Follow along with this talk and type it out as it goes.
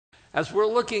As we're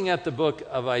looking at the book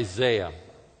of Isaiah,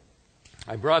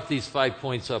 I brought these 5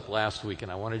 points up last week, and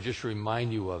I want to just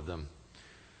remind you of them.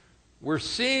 We're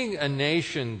seeing a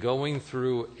nation going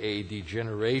through a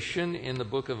degeneration in the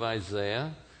book of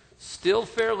Isaiah, still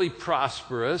fairly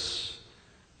prosperous,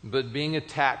 but being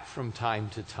attacked from time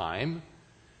to time,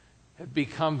 have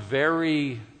become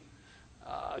very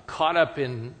caught up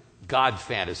in God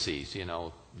fantasies,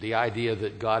 the idea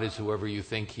that God is whoever you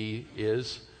think he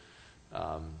is.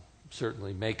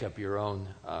 Certainly make up your own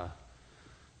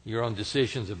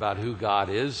decisions about who God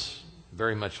is,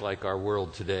 very much like our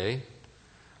world today.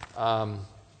 And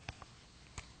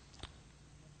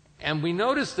we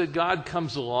notice that God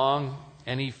comes along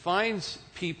and he finds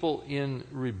people in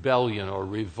rebellion or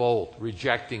revolt,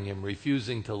 rejecting him,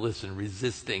 refusing to listen,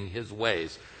 resisting his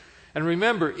ways. And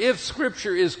remember, if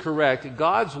Scripture is correct,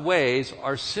 God's ways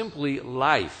are simply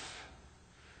life.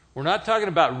 We're not talking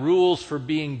about rules for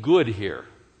being good here.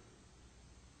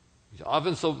 You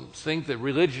often think that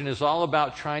religion is all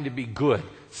about trying to be good.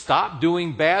 Stop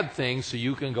doing bad things so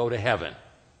you can go to heaven.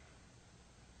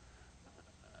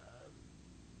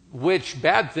 Which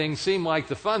bad things seem like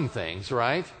the fun things,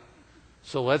 right?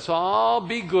 So let's all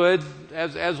be good.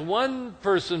 As one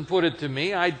person put it to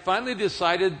me, I finally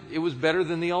decided it was better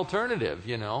than the alternative,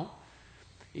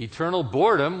 Eternal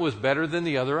boredom was better than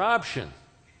the other option.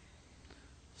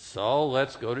 So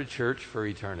let's go to church for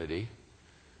eternity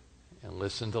and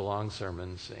listen to long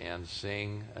sermons and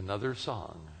sing another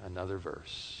song, another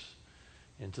verse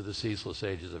into the ceaseless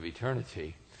ages of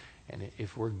eternity. And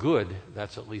if we're good,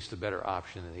 that's at least a better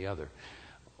option than the other.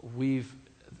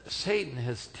 Satan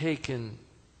has taken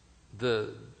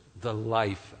the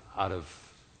life out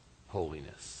of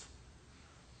holiness.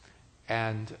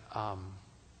 And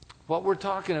what we're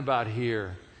talking about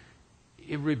here,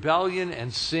 in rebellion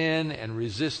and sin and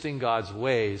resisting God's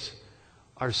ways,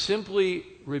 are simply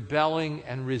rebelling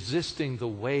and resisting the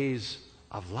ways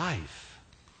of life.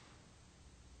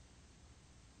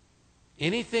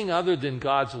 Anything other than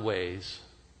God's ways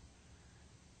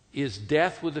is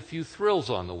death with a few thrills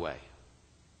on the way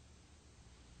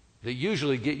that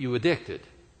usually get you addicted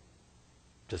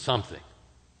to something.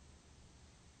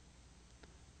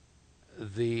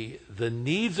 The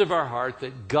needs of our heart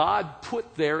that God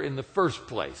put there in the first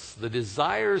place, the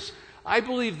desires, I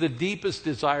believe the deepest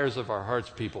desires of our hearts,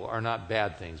 people, are not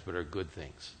bad things, but are good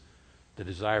things. The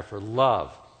desire for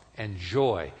love and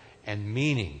joy and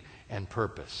meaning and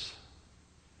purpose.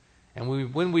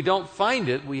 And when we don't find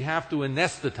it, we have to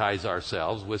anesthetize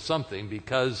ourselves with something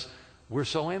because we're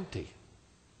so empty.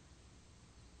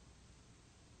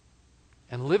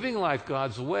 And living life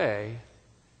God's way,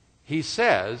 he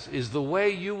says, is the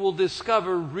way you will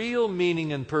discover real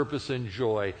meaning and purpose and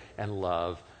joy and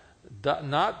love.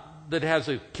 Not that has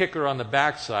a kicker on the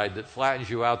backside that flattens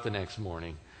you out the next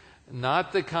morning.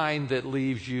 Not the kind that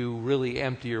leaves you really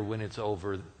emptier when it's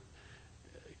over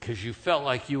because you felt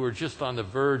like you were just on the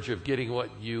verge of getting what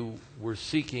you were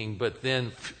seeking, but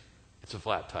then it's a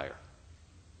flat tire.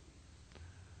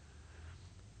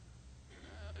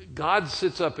 God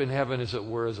sits up in heaven, as it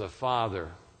were, as a father,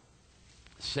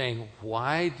 saying,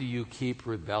 why do you keep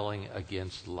rebelling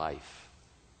against life?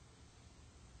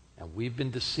 And we've been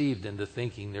deceived into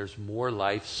thinking there's more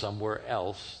life somewhere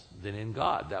else than in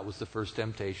God. That was the first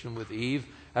temptation with Eve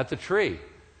at the tree.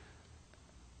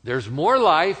 There's more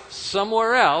life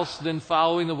somewhere else than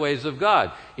following the ways of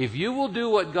God. If you will do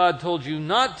what God told you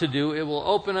not to do, it will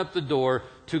open up the door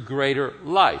to greater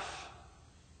life.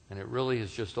 And it really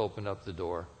has just opened up the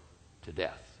door to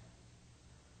death.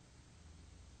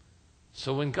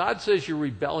 So when God says you're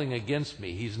rebelling against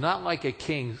me, he's not like a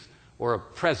king or a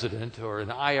president or an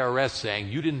IRS saying,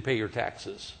 you didn't pay your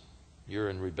taxes, you're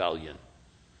in rebellion.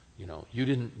 You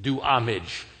didn't do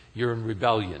homage, you're in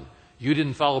rebellion. You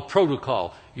didn't follow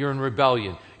protocol, you're in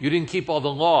rebellion. You didn't keep all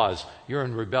the laws, you're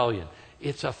in rebellion.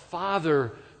 It's a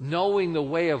father knowing the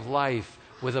way of life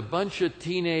with a bunch of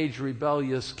teenage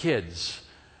rebellious kids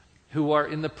who are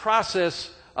in the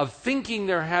process of thinking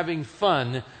they're having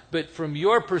fun, but from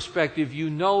your perspective,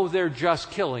 they're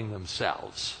just killing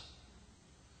themselves.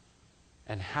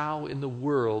 And how in the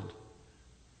world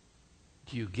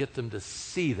do you get them to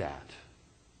see that?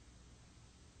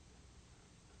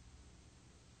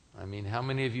 I mean, how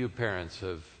many of you parents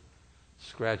have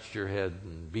scratched your head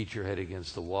and beat your head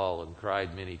against the wall and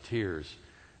cried many tears?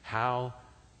 How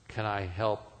can I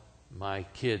help my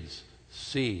kids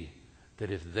see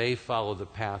that if they follow the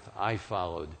path I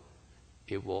followed,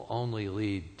 it will only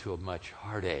lead to a much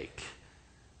heartache?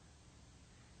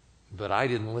 But I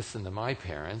didn't listen to my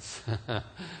parents,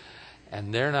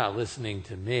 and they're not listening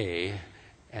to me,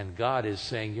 And God is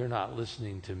saying, you're not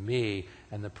listening to me.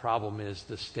 And the problem is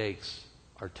the stakes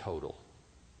are total.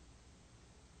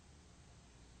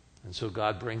 And so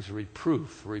God brings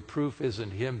reproof. Reproof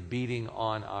isn't him beating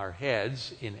on our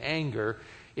heads in anger.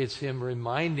 It's him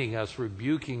reminding us,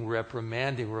 rebuking,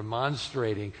 reprimanding,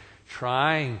 remonstrating,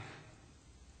 trying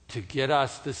to get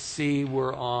us to see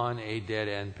we're on a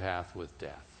dead-end path with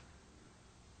death.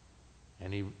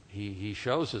 And he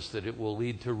shows us that it will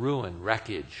lead to ruin,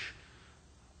 wreckage,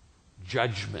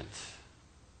 judgment.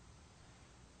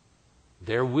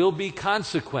 There will be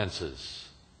consequences.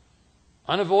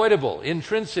 Unavoidable,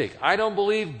 intrinsic. I don't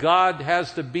believe God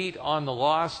has to beat on the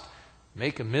lost,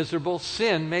 make them miserable.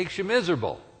 Sin makes you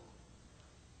miserable.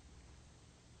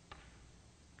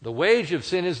 The wage of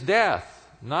sin is death,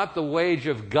 not the wage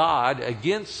of God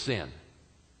against sin.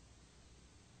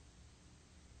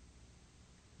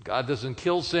 God doesn't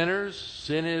kill sinners.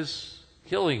 Sin is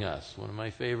killing us. One of my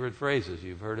favorite phrases.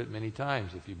 You've heard it many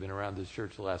times if you've been around this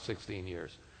church the last 16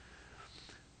 years.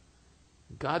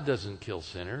 God doesn't kill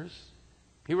sinners.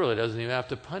 He really doesn't even have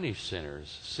to punish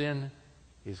sinners. Sin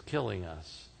is killing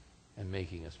us and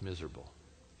making us miserable.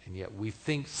 And yet we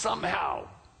think somehow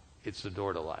it's the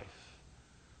door to life.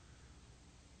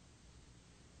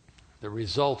 The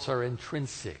results are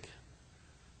intrinsic.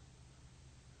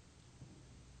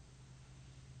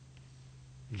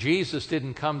 Jesus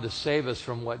didn't come to save us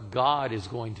from what God is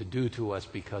going to do to us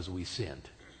because we sinned.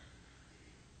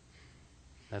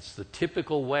 That's the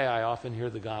typical way I often hear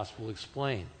the gospel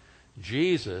explained.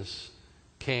 Jesus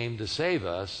came to save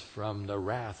us from the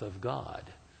wrath of God.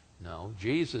 No,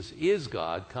 Jesus is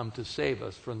God, come to save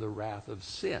us from the wrath of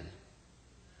sin.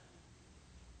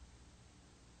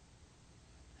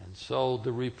 And so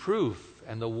the reproof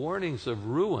and the warnings of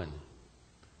ruin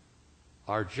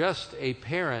are just a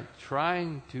parent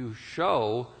trying to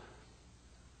show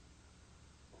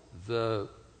the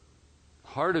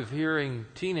hard of hearing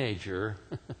teenager,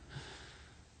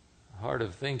 hard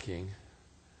of thinking,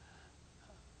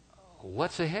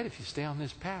 what's ahead if you stay on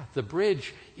this path? The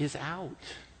bridge is out.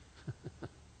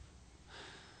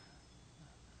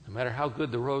 No matter how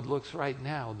good the road looks right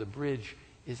now, the bridge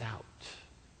is out.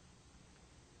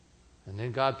 And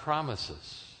then God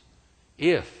promises,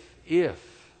 if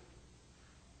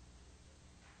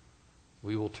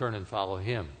we will turn and follow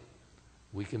him,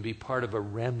 we can be part of a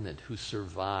remnant who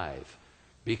survive.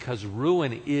 Because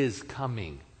ruin is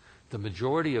coming. The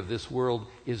majority of this world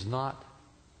is not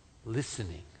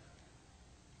listening.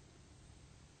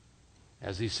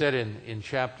 As he said in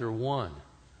chapter 1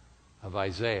 of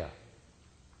Isaiah,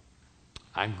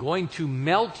 I'm going to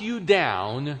melt you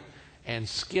down and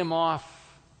skim off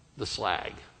the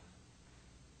slag.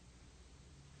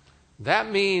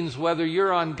 That means whether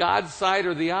you're on God's side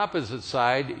or the opposite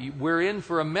side, we're in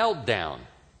for a meltdown.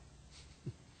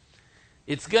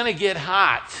 It's going to get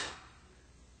hot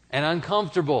and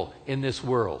uncomfortable in this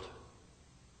world.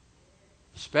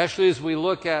 Especially as we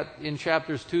look at in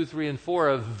chapters 2, 3, and 4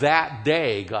 of that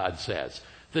day, God says.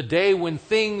 The day when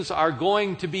things are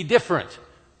going to be different.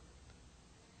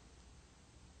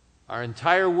 Our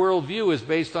entire worldview is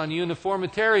based on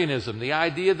uniformitarianism, the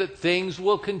idea that things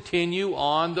will continue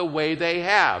on the way they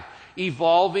have,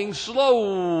 evolving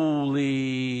slowly,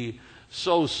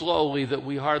 so slowly that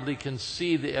we hardly can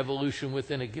see the evolution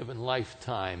within a given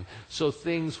lifetime. So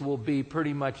things will be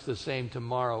pretty much the same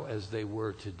tomorrow as they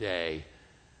were today.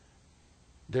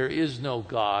 There is no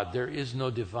God. There is no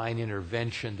divine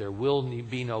intervention. There will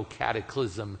be no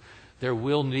cataclysm. There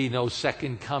will be no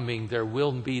second coming. There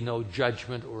will be no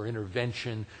judgment or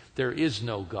intervention. There is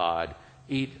no God.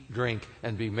 Eat, drink,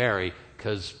 and be merry,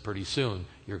 because pretty soon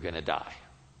you're going to die.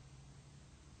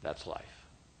 That's life.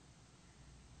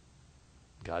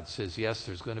 God says, yes,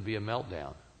 there's going to be a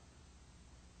meltdown.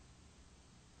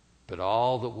 But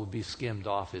all that will be skimmed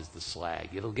off is the slag.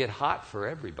 It'll get hot for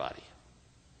everybody.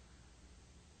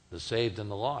 The saved and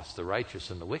the lost, the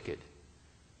righteous and the wicked.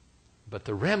 But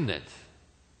the remnant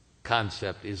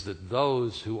concept is that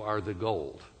those who are the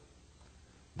gold,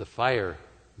 the fire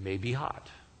may be hot,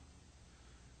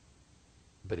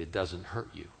 but it doesn't hurt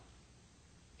you.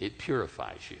 It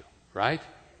purifies you, right?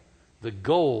 The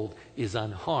gold is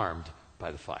unharmed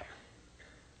by the fire.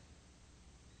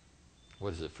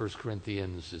 What is it? 1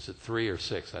 Corinthians, is it 3 or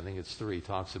 6? I think it's 3.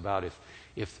 Talks about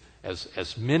if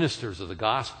as ministers of the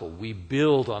gospel, we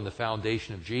build on the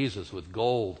foundation of Jesus with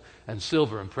gold and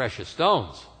silver and precious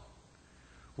stones.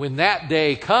 When that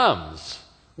day comes,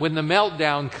 when the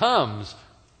meltdown comes,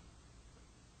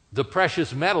 the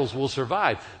precious metals will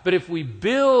survive. But if we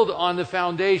build on the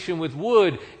foundation with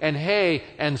wood and hay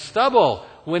and stubble,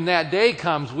 when that day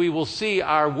comes, we will see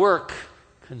our work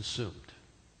consumed.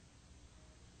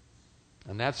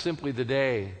 And that's simply the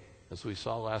day, as we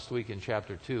saw last week in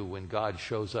chapter 2, when God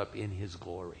shows up in his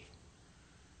glory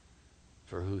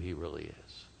for who he really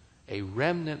is. A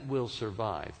remnant will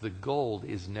survive. The gold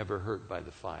is never hurt by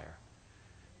the fire.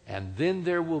 And then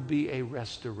there will be a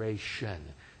restoration.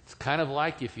 It's kind of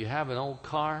like if you have an old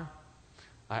car.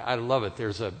 I love it.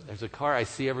 There's a car I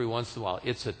see every once in a while.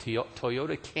 It's a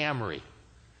Toyota Camry.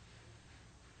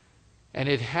 And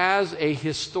it has a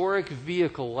historic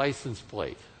vehicle license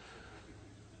plate.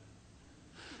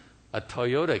 A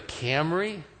Toyota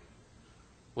Camry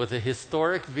with a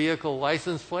historic vehicle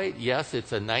license plate? Yes,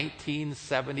 it's a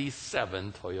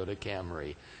 1977 Toyota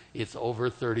Camry. It's over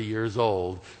 30 years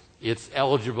old. It's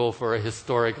eligible for a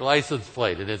historic license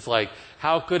plate. And it's like,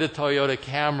 how could a Toyota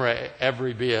Camry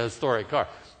ever be a historic car?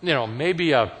 You know,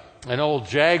 maybe an old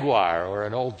Jaguar or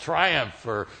an old Triumph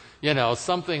or, you know,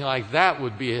 something like that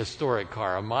would be a historic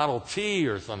car. A Model T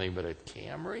or something, but a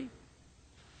Camry?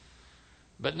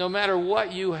 But no matter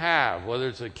what you have, whether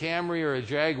it's a Camry or a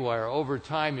Jaguar, over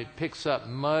time it picks up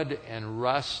mud and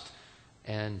rust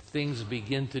and things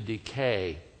begin to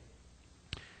decay.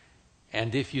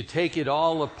 And if you take it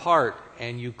all apart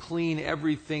and you clean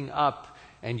everything up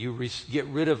and you get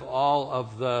rid of all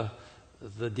of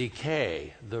the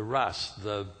decay, the rust,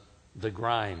 the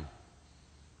grime,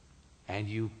 and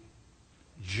you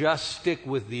just stick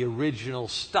with the original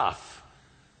stuff,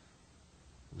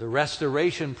 the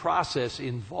restoration process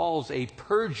involves a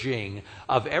purging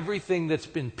of everything that's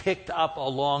been picked up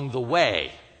along the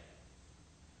way.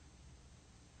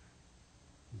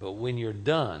 But when you're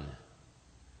done,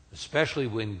 especially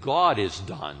when God is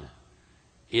done,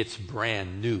 it's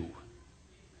brand new.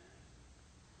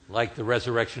 Like the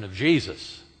resurrection of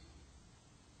Jesus.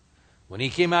 When he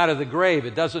came out of the grave,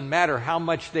 it doesn't matter how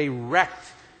much they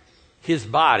wrecked his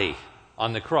body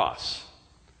on the cross.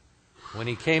 When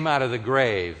he came out of the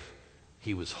grave,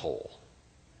 he was whole.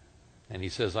 And he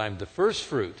says, I'm the first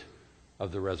fruit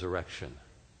of the resurrection.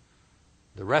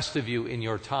 The rest of you in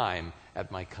your time at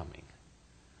my coming.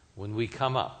 When we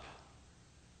come up,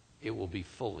 it will be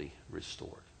fully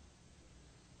restored.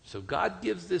 So God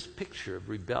gives this picture of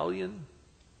rebellion.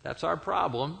 That's our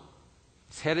problem.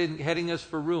 It's heading us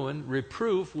for ruin.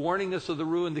 Reproof, warning us of the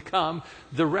ruin to come.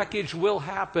 The wreckage will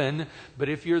happen, but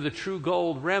if you're the true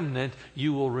gold remnant,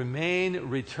 you will remain,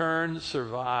 return,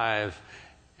 survive,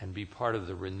 and be part of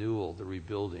the renewal, the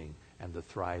rebuilding, and the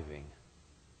thriving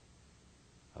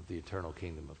of the eternal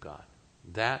kingdom of God.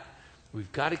 That,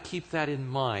 we've got to keep that in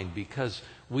mind, because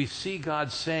we see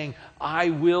God saying,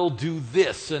 I will do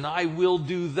this and I will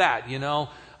do that. You know,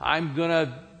 I'm going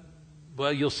to,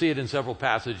 well, you'll see it in several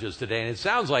passages today, and it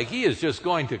sounds like he is just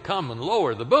going to come and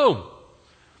lower the boom.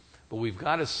 But we've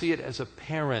got to see it as a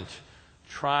parent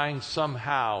trying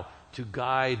somehow to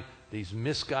guide these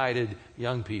misguided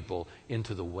young people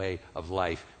into the way of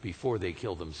life before they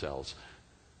kill themselves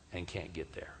and can't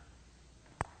get there.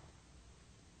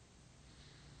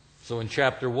 So in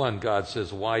chapter 1, God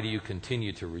says, why do you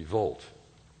continue to revolt?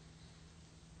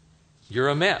 You're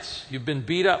a mess. You've been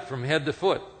beat up from head to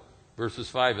foot. Verses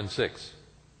 5 and 6.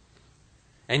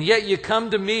 And yet you come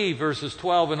to me, verses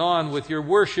 12 and on, with your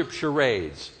worship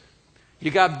charades. You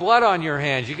got blood on your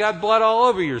hands. You got blood all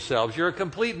over yourselves. You're a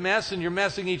complete mess and you're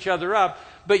messing each other up.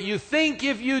 But you think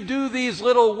if you do these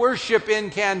little worship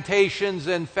incantations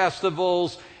and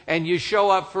festivals, and you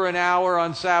show up for an hour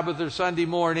on Sabbath or Sunday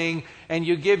morning, and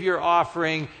you give your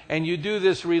offering, and you do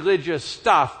this religious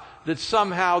stuff, that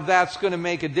somehow that's going to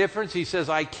make a difference. He says,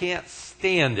 I can't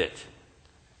stand it.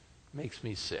 Makes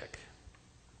me sick.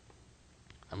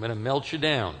 I'm going to melt you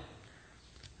down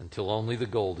until only the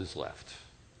gold is left.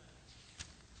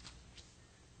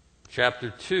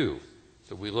 Chapter 2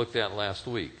 that we looked at last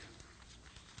week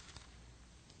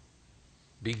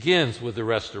begins with the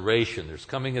restoration. There's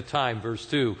coming a time, verse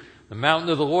 2, the mountain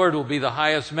of the Lord will be the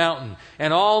highest mountain,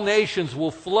 and all nations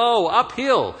will flow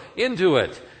uphill into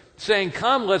it, saying,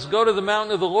 come, let's go to the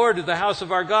mountain of the Lord, to the house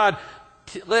of our God,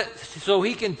 so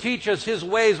he can teach us his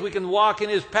ways, we can walk in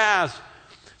his paths,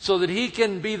 so that he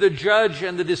can be the judge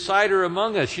and the decider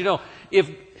among us. You know,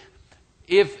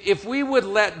 if we would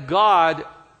let God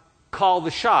call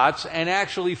the shots and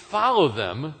actually follow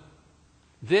them,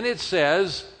 then it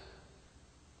says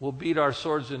we'll beat our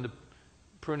swords into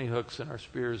pruning hooks and our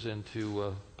spears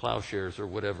into plowshares, or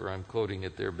whatever. I'm quoting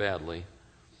it there badly.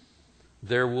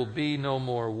 There will be no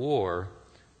more war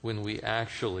when we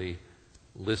actually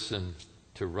listen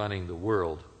to running the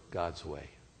world God's way.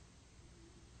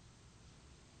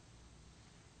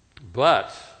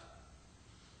 But,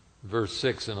 verse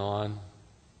 6 and on,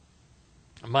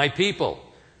 my people,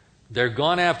 They're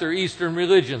gone after Eastern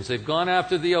religions. They've gone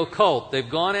after the occult. They've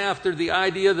gone after the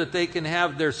idea that they can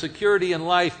have their security in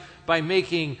life by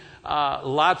making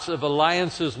lots of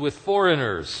alliances with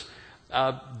foreigners.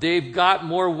 They've got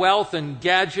more wealth and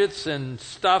gadgets and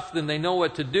stuff than they know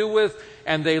what to do with,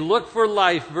 and they look for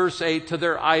life, verse 8, to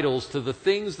their idols, to the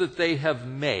things that they have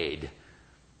made.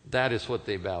 That is what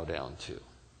they bow down to.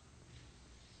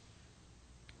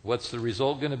 What's the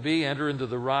result going to be? Enter into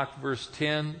the rock, verse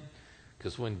 10.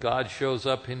 Because when God shows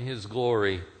up in His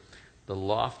glory, the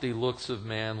lofty looks of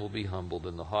man will be humbled,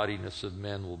 and the haughtiness of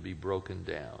men will be broken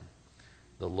down.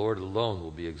 The Lord alone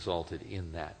will be exalted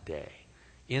in that day.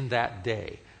 In that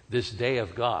day, this day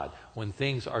of God, when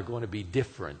things are going to be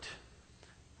different,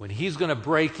 when He's going to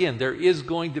break in, there is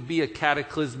going to be a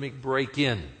cataclysmic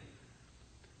break-in.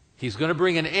 He's going to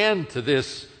bring an end to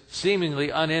this seemingly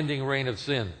unending reign of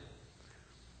sin.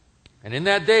 And in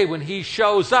that day, when He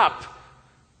shows up,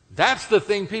 that's the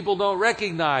thing people don't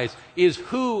recognize, is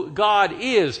who God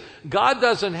is. God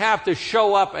doesn't have to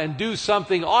show up and do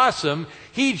something awesome.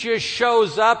 He just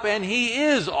shows up and He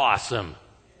is awesome.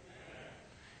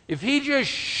 If He just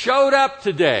showed up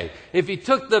today, if He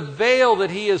took the veil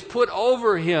that He has put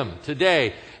over Him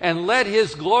today and let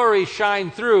His glory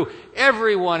shine through,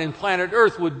 everyone in planet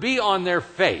Earth would be on their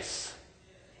face.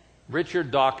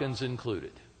 Richard Dawkins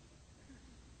included.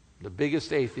 The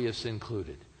biggest atheists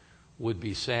included would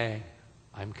be saying,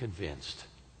 I'm convinced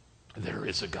there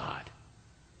is a God.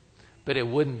 But it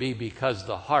wouldn't be because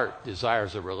the heart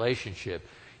desires a relationship.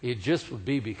 It just would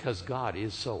be because God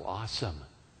is so awesome.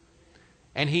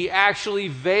 And He actually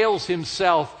veils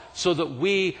Himself so that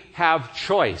we have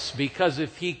choice. Because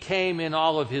if He came in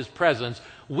all of His presence,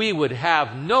 we would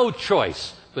have no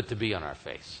choice but to be on our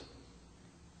face.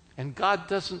 And God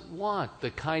doesn't want the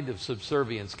kind of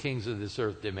subservience kings of this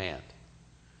earth demand.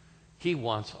 He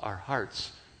wants our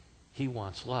hearts. He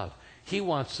wants love. He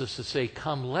wants us to say,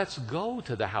 come, let's go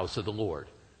to the house of the Lord.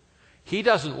 He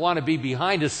doesn't want to be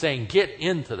behind us saying, get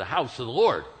into the house of the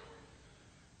Lord.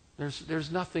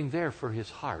 There's nothing there for His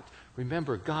heart.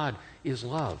 Remember, God is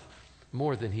love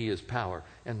more than He is power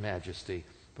and majesty.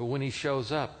 But when He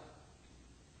shows up,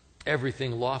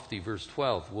 everything lofty, verse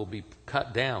 12, will be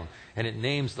cut down. And it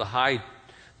names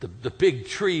the big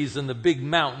trees and the big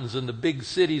mountains and the big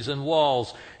cities and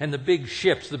walls and the big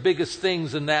ships, the biggest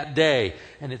things in that day.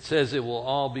 And it says it will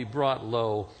all be brought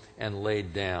low and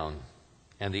laid down.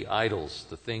 And the idols,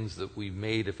 the things that we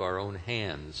made of our own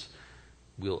hands,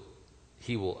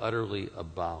 He will utterly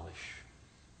abolish.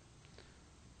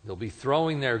 They'll be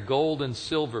throwing their gold and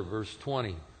silver, verse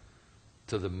 20,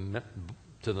 to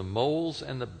the moles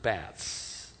and the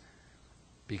bats.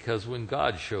 Because when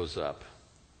God shows up,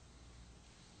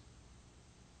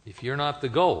 if you're not the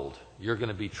gold, you're going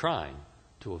to be trying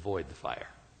to avoid the fire.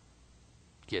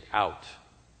 Get out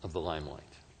of the limelight.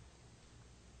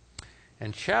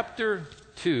 And chapter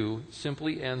 2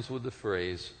 simply ends with the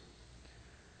phrase,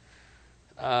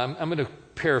 I'm going to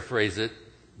paraphrase it,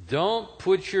 don't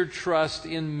put your trust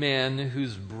in men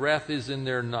whose breath is in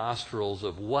their nostrils.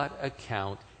 Of what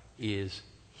account is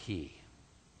He?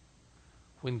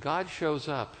 When God shows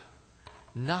up,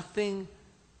 nothing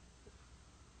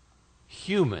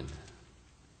human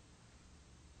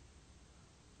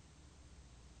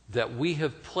that we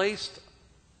have placed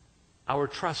our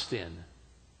trust in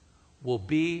will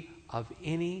be of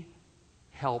any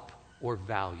help or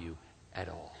value at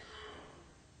all.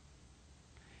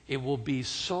 It will be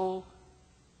so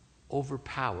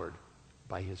overpowered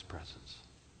by His presence.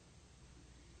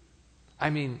 I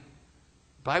mean,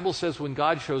 the Bible says when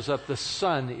God shows up, the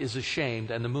sun is ashamed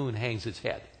and the moon hangs its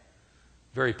head.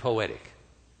 Very poetic.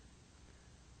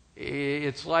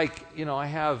 It's like, I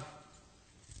have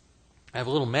a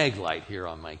little mag light here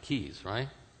on my keys, right?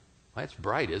 Well, it's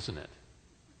bright, isn't it?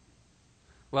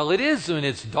 Well, it is when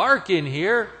it's dark in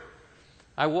here.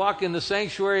 I walk in the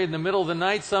sanctuary in the middle of the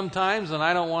night sometimes, and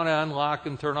I don't want to unlock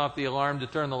and turn off the alarm to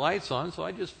turn the lights on, so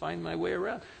I just find my way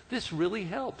around. This really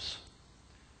helps.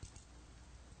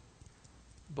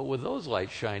 But with those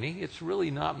lights shining, it's really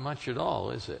not much at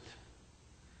all, is it?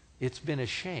 It's been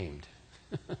ashamed.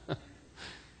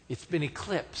 It's been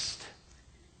eclipsed.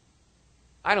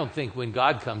 I don't think when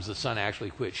God comes, the sun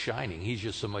actually quits shining. He's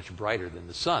just so much brighter than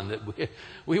the sun that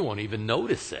we won't even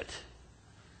notice it.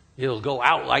 It'll go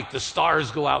out like the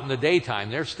stars go out in the daytime.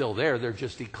 They're still there. They're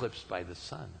just eclipsed by the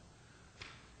sun.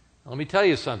 Let me tell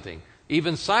you something.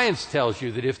 Even science tells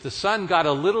you that if the sun got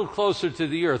a little closer to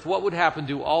the earth, what would happen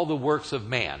to all the works of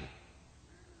man?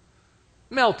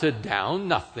 Melted down,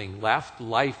 nothing left,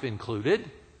 life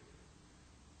included.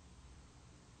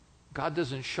 God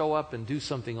doesn't show up and do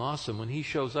something awesome. When He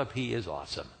shows up, He is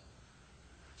awesome.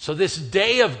 So this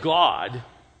day of God,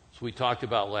 as we talked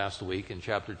about last week in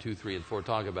chapter 2, 3, and 4,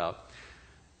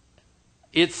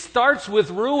 it starts with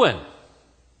ruin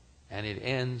and it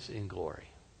ends in glory.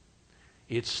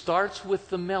 It starts with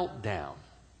the meltdown.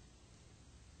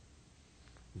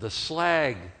 The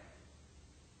slag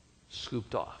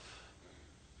scooped off.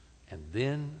 And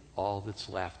then all that's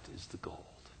left is the gold.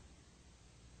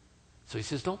 So he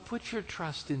says, don't put your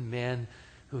trust in men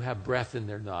who have breath in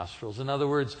their nostrils. In other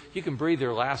words, you can breathe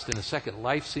your last in a second.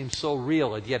 Life seems so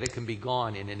real, and yet it can be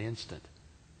gone in an instant.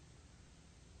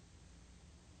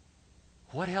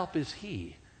 What help is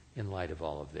he in light of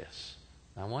all of this?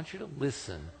 I want you to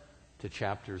listen to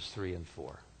chapters 3 and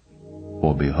 4.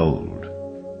 For behold,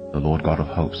 the Lord God of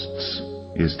hosts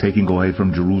is taking away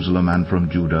from Jerusalem and from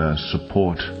Judah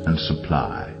support and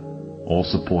supply, all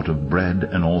support of bread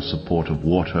and all support of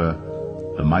water,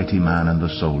 the mighty man and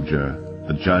the soldier,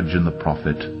 the judge and the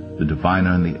prophet, the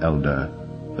diviner and the elder,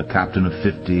 the captain of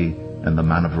 50 and the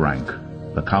man of rank,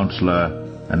 the counselor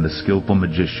and the skillful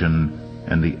magician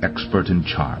and the expert in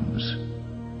charms.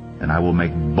 And I will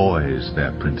make boys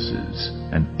their princes,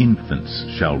 and infants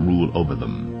shall rule over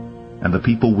them. And the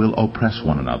people will oppress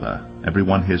one another, every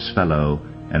one his fellow,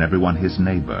 and every one his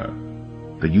neighbor.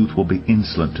 The youth will be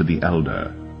insolent to the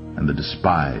elder, and the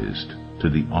despised to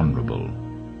the honorable.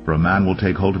 For a man will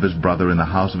take hold of his brother in the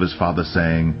house of his father,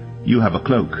 saying, You have a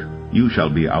cloak, you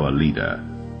shall be our leader.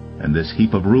 And this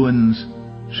heap of ruins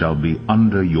shall be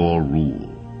under your rule.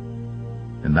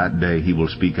 In that day he will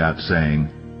speak out,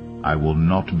 saying, I will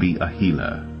not be a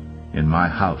healer. In my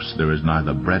house there is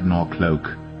neither bread nor cloak.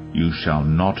 You shall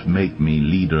not make me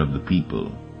leader of the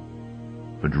people.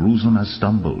 For Jerusalem has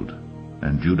stumbled,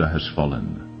 and Judah has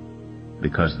fallen,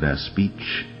 because their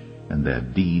speech and their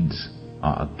deeds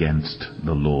are against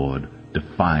the Lord,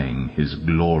 defying his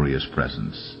glorious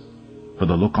presence. For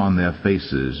the look on their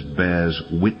faces bears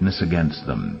witness against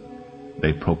them.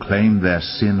 They proclaim their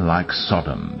sin like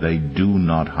Sodom. They do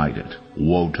not hide it.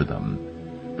 Woe to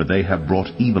them, for they have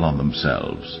brought evil on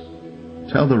themselves.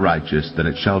 Tell the righteous that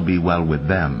it shall be well with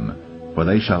them, for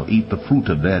they shall eat the fruit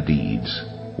of their deeds.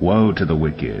 Woe to the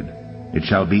wicked! It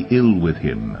shall be ill with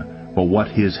him, for what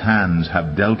his hands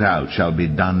have dealt out shall be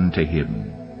done to him.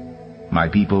 My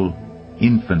people,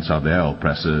 infants are their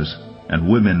oppressors,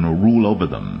 and women rule over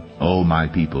them. O my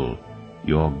people,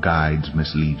 your guides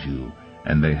mislead you,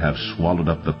 and they have swallowed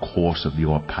up the course of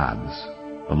your paths.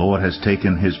 The Lord has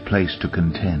taken his place to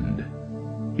contend.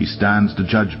 He stands to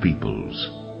judge peoples.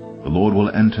 The Lord will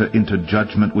enter into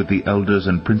judgment with the elders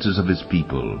and princes of his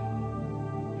people.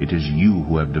 It is you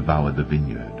who have devoured the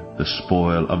vineyard. The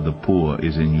spoil of the poor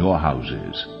is in your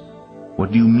houses.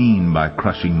 What do you mean by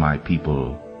crushing my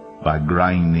people, by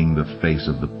grinding the face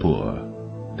of the poor,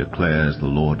 declares the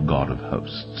Lord God of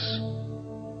hosts.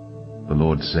 The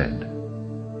Lord said,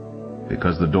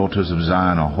 Because the daughters of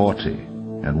Zion are haughty,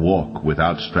 and walk with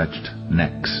outstretched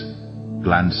necks,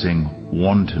 glancing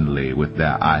wantonly with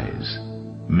their eyes,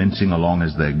 mincing along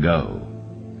as they go,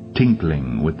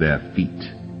 tinkling with their feet.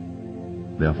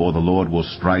 Therefore the Lord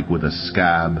will strike with a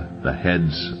scab the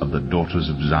heads of the daughters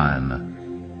of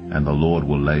Zion, and the Lord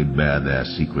will lay bare their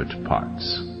secret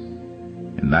parts.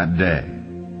 In that day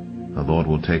the Lord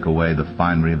will take away the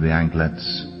finery of the anklets,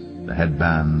 the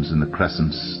headbands and the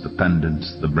crescents, the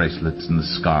pendants, the bracelets and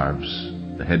the scarves,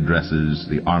 the headdresses,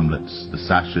 the armlets, the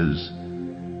sashes,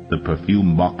 the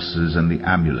perfume boxes and the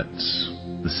amulets,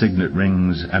 the signet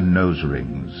rings and nose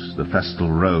rings, the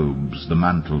festal robes, the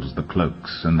mantles, the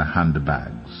cloaks, and the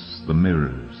handbags, the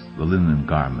mirrors, the linen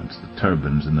garments, the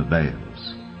turbans, and the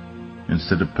veils.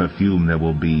 Instead of perfume there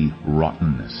will be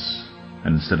rottenness,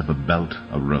 and instead of a belt,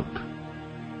 a rope,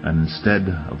 and instead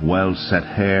of well-set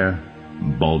hair,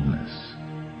 baldness,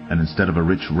 and instead of a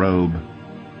rich robe,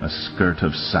 a skirt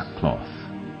of sackcloth,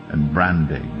 and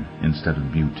branding instead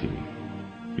of beauty.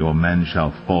 Your men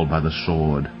shall fall by the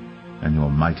sword, and your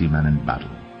mighty men in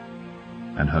battle.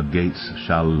 And her gates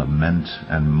shall lament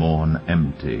and mourn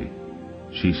empty.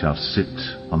 She shall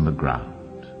sit on the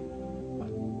ground.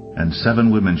 And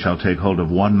 7 women shall take hold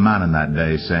of one man in that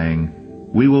day, saying,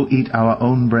 We will eat our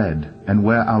own bread, and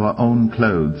wear our own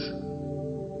clothes.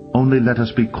 Only let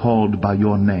us be called by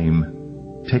your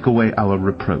name. Take away our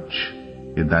reproach.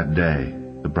 In that day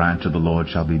the branch of the Lord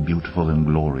shall be beautiful and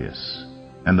glorious,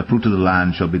 and the fruit of the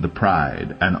land shall be the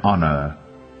pride and honor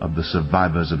of the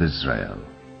survivors of Israel.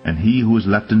 And he who is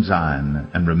left in Zion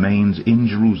and remains in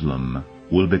Jerusalem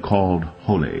will be called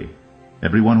holy,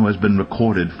 everyone who has been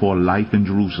recorded for life in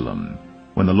Jerusalem.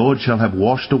 When the Lord shall have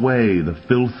washed away the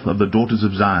filth of the daughters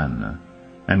of Zion,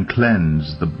 and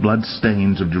cleansed the blood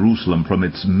stains of Jerusalem from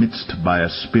its midst by a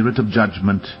spirit of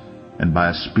judgment and by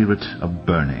a spirit of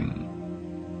burning.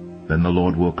 Then the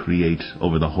Lord will create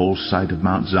over the whole site of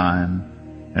Mount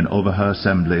Zion, and over her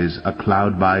assemblies, a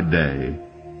cloud by day,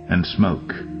 and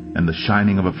smoke, and the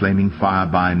shining of a flaming fire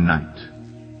by night.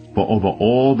 For over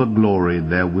all the glory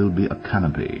there will be a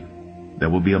canopy. There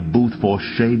will be a booth for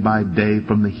shade by day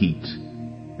from the heat,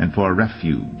 and for a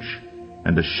refuge,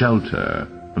 and a shelter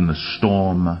from the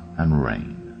storm and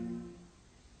rain.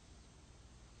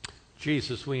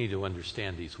 Jesus, we need to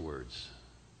understand these words.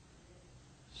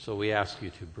 So we ask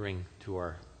you to bring to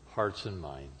our hearts and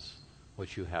minds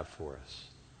what you have for us.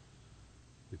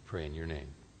 We pray in your name.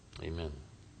 Amen.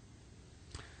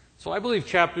 So I believe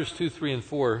chapters 2, 3, and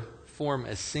 4 form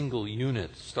a single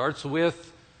unit. Starts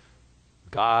with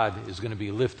God is going to be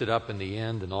lifted up in the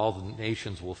end, and all the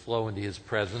nations will flow into his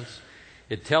presence.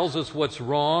 It tells us what's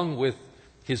wrong with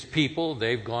his people.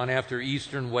 They've gone after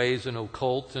Eastern ways and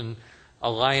occult and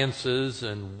alliances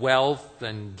and wealth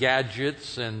and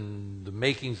gadgets and the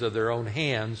makings of their own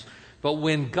hands. But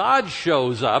when God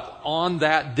shows up on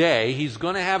that day, he's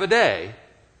going to have a day,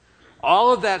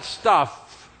 all of that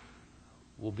stuff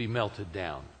will be melted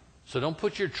down. So don't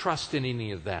put your trust in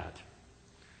any of that.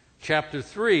 Chapter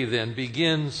 3 then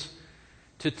begins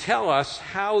to tell us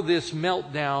how this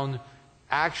meltdown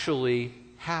actually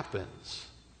happens.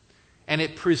 And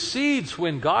it precedes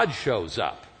when God shows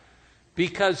up,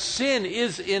 because sin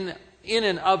is in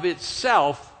and of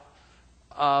itself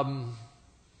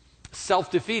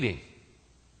self-defeating.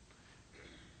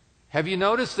 Have you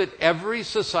noticed that every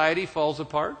society falls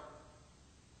apart?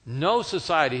 No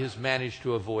society has managed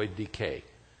to avoid decay.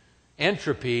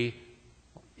 Entropy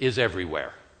is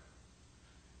everywhere.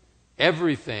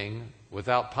 Everything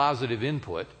without positive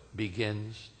input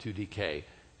begins to decay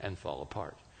and fall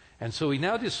apart. And so he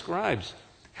now describes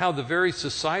how the very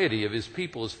society of his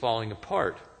people is falling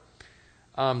apart.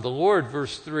 The Lord,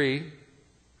 verse 3,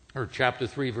 or chapter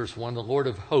 3, verse 1, the Lord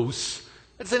of hosts.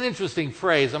 That's an interesting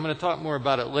phrase. I'm going to talk more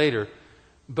about it later.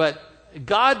 But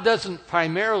God doesn't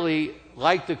primarily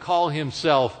like to call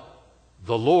himself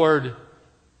the Lord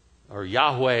or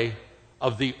Yahweh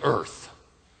of the earth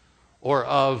or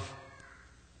of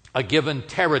a given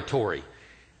territory.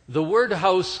 The word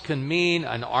host can mean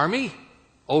an army.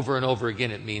 Over and over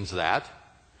again it means that.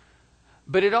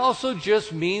 But it also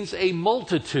just means a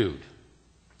multitude.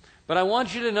 But I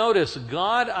want you to notice,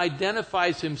 God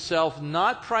identifies himself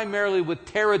not primarily with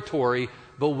territory,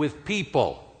 but with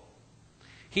people.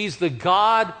 He's the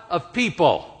God of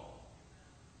people.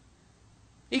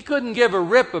 He couldn't give a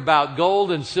rip about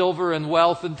gold and silver and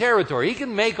wealth and territory. He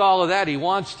can make all of that he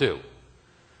wants to.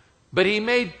 But he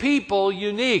made people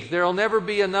unique. There will never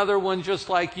be another one just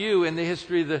like you in the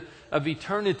history of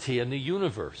eternity and the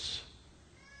universe.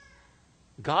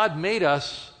 God made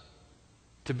us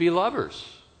to be lovers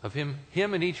of him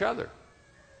and each other.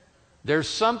 There's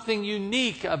something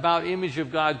unique about image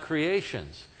of God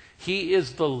creations. He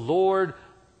is the Lord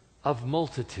of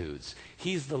multitudes.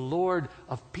 He's the Lord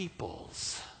of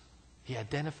peoples. He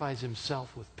identifies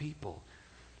himself with people.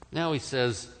 Now he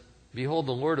says, behold,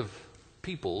 the Lord of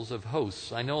peoples, of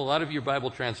hosts. I know a lot of your Bible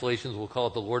translations will call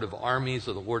it the Lord of armies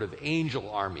or the Lord of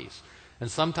angel armies. And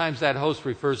sometimes that host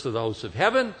refers to the hosts of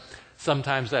heaven.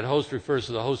 Sometimes that host refers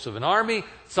to the hosts of an army.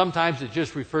 Sometimes it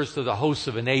just refers to the hosts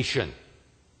of a nation.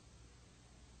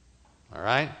 All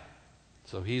right?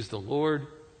 So he's the Lord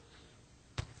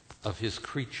of his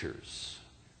creatures.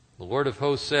 The Lord of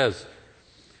hosts says,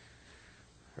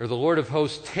 or the Lord of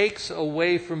hosts takes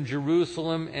away from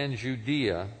Jerusalem and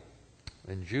Judah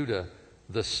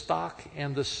the stock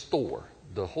and the store,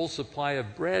 the whole supply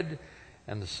of bread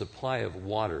and the supply of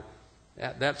water.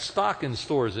 That stock and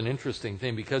store is an interesting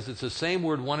thing because it's the same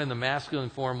word, one in the masculine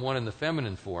form, one in the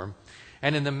feminine form.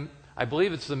 And I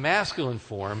believe it's the masculine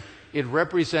form, it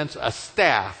represents a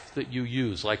staff that you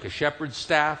use, like a shepherd's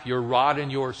staff, your rod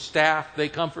and your staff, they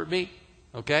comfort me,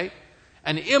 okay?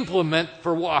 An implement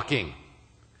for walking.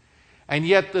 And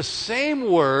yet the same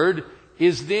word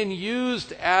is then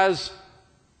used as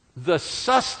the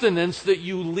sustenance that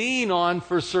you lean on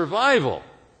for survival.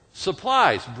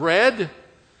 Supplies, bread,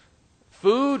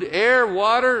 food, air,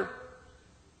 water,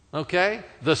 okay?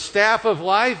 The staff of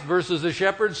life versus the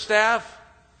shepherd's staff.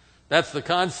 That's the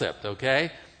concept,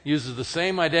 okay? Uses the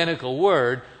same identical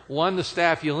word. One, the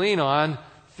staff you lean on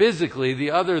physically.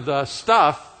 The other, the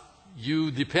stuff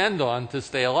you depend on to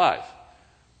stay alive.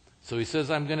 So he says,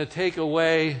 I'm going to take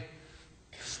away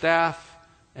staff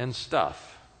and stuff.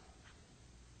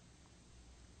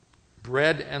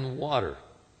 Bread and water.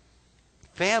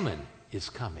 Famine is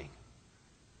coming.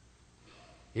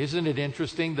 Isn't it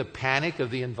interesting, the panic of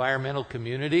the environmental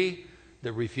community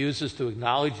that refuses to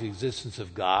acknowledge the existence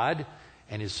of God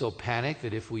and is so panicked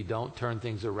that if we don't turn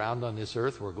things around on this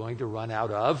earth, we're going to run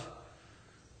out of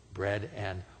bread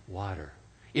and water.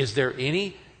 Is there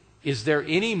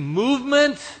any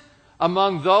movement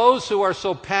among those who are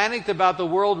so panicked about the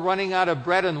world running out of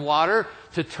bread and water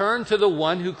to turn to the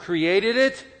one who created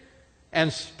it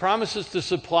and promises to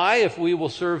supply if we will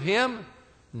serve him?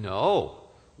 No.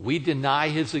 We deny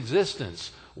his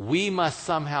existence. We must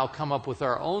somehow come up with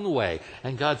our own way.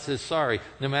 And God says, sorry,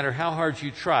 no matter how hard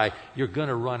you try, you're going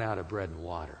to run out of bread and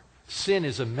water. Sin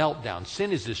is a meltdown.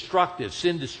 Sin is destructive.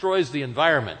 Sin destroys the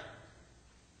environment.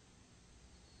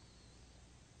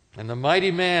 And the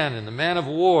mighty man and the man of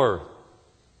war,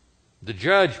 the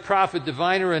judge, prophet,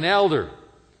 diviner, and elder.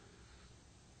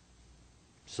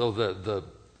 So the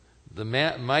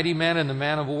mighty man and the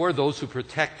man of war, those who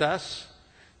protect us.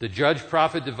 The judge,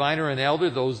 prophet, diviner, and elder,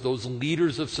 those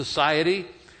leaders of society.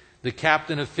 The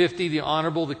captain of 50, the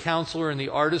honorable, the counselor, and the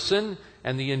artisan,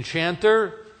 and the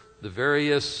enchanter. The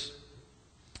various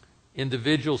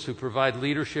individuals who provide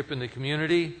leadership in the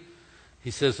community.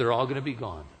 He says they're all going to be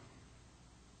gone.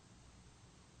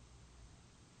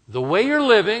 The way you're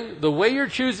living, the way you're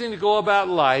choosing to go about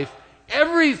life,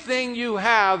 everything you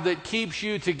have that keeps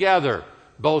you together,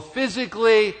 both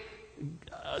physically,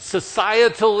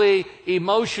 societally,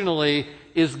 emotionally,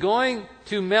 is going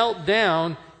to melt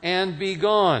down and be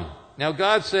gone. Now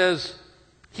God says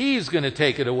he's going to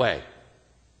take it away.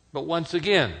 But once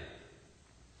again,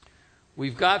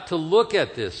 we've got to look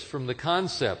at this from the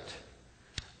concept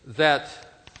that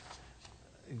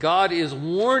God is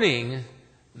warning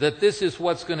that this is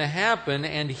what's going to happen,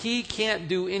 and he can't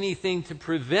do anything to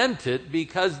prevent it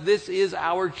because this is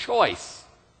our choice.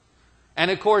 And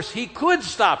of course, he could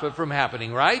stop it from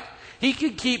happening, right? He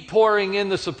could keep pouring in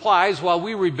the supplies while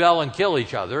we rebel and kill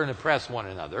each other and oppress one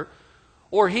another.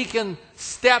 Or he can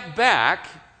step back,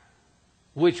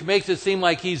 which makes it seem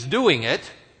like he's doing it.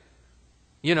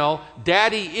 You know,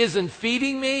 Daddy isn't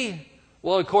feeding me.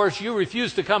 Well, of course, you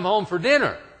refuse to come home for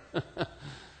dinner.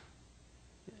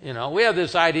 You know, we have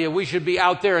this idea we should be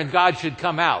out there and God should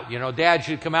come out. You know, Dad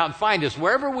should come out and find us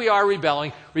wherever we are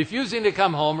rebelling, refusing to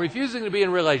come home, refusing to be in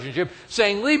a relationship,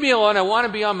 saying, leave me alone, I want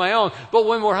to be on my own. But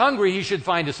when we're hungry, he should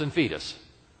find us and feed us.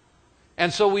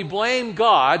 And so we blame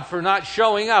God for not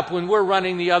showing up when we're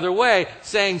running the other way,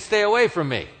 saying, stay away from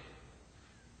me.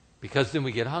 Because then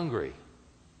we get hungry.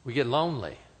 We get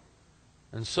lonely.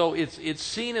 And so it's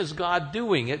seen as God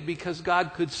doing it because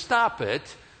God could stop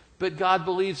it. But God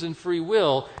believes in free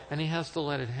will, and he has to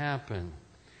let it happen.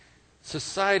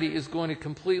 Society is going to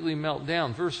completely melt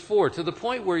down. Verse 4, to the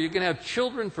point where you're going to have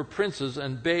children for princes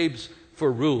and babes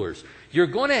for rulers. You're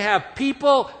going to have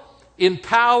people in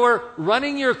power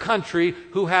running your country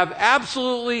who have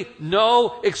absolutely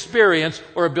no experience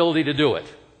or ability to do it.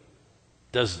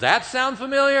 Does that sound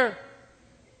familiar?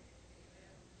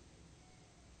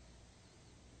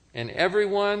 And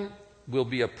everyone will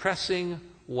be oppressing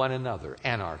one another.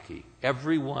 Anarchy.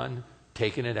 Everyone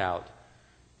taking it out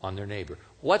on their neighbor.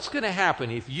 What's going to happen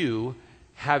if you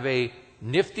have a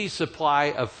nifty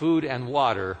supply of food and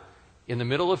water in the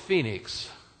middle of Phoenix,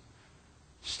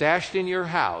 stashed in your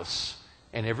house,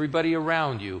 and everybody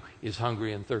around you is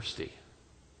hungry and thirsty?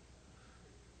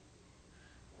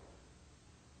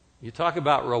 You talk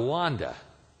about Rwanda.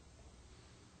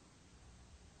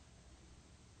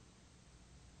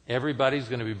 Everybody's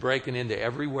going to be breaking into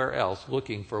everywhere else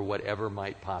looking for whatever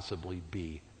might possibly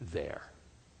be there.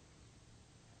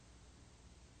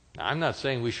 Now, I'm not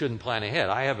saying we shouldn't plan ahead.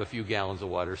 I have a few gallons of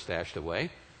water stashed away.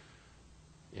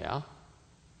 Yeah.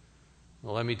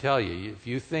 Well, let me tell you, if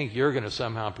you think you're going to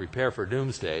somehow prepare for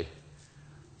doomsday,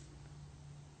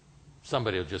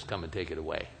 somebody will just come and take it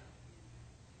away.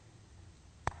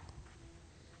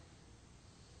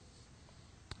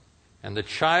 And the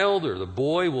child or the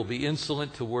boy will be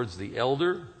insolent towards the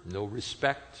elder, no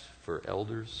respect for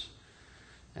elders,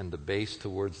 and the base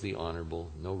towards the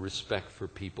honorable, no respect for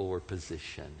people or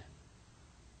position.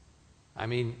 I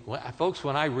mean, folks,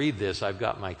 when I read this, I've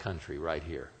got my country right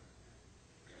here.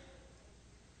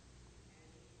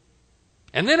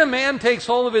 And then a man takes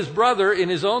hold of his brother in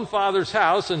his own father's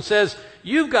house and says,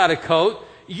 you've got a coat,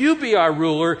 you be our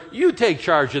ruler, you take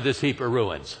charge of this heap of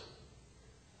ruins.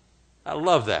 I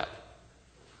love that.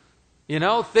 You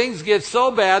know, things get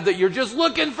so bad that you're just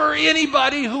looking for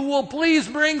anybody who will please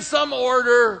bring some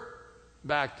order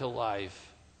back to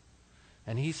life.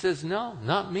 And he says, no,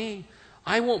 not me.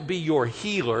 I won't be your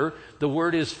healer. The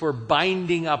word is for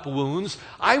binding up wounds.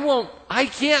 I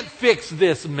can't fix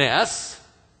this mess.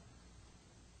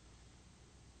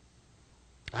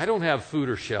 I don't have food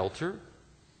or shelter.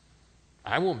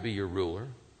 I won't be your ruler.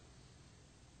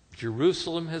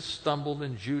 Jerusalem has stumbled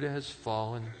and Judah has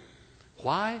fallen.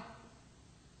 Why?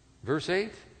 Verse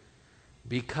 8,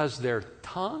 because their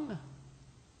tongue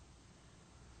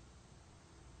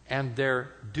and their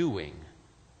doing,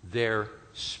 their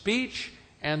speech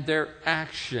and their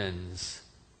actions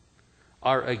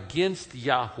are against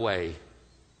Yahweh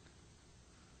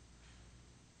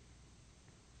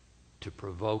to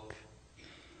provoke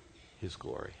His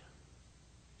glory.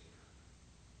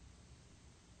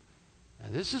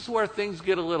 And this is where things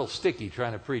get a little sticky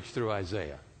trying to preach through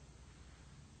Isaiah.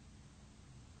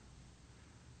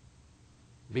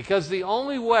 Because the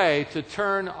only way to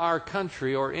turn our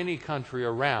country or any country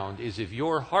around is if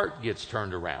your heart gets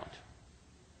turned around.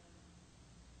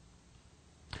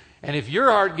 And if your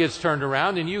heart gets turned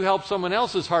around and you help someone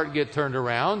else's heart get turned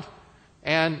around,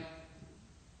 and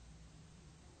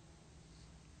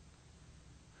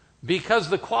because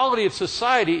the quality of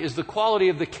society is the quality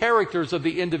of the characters of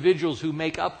the individuals who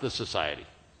make up the society.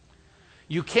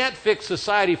 You can't fix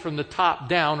society from the top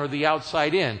down or the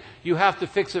outside in. You have to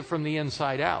fix it from the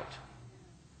inside out.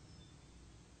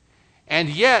 And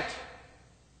yet,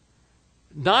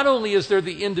 not only is there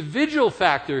the individual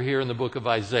factor here in the book of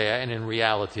Isaiah and in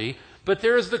reality, but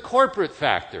there is the corporate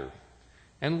factor.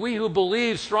 And we who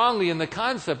believe strongly in the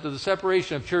concept of the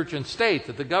separation of church and state,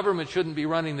 that the government shouldn't be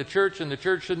running the church and the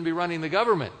church shouldn't be running the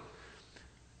government,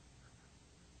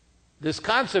 this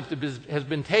concept has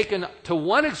been taken to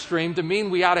one extreme to mean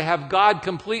we ought to have God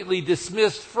completely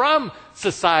dismissed from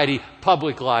society,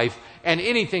 public life, and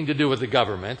anything to do with the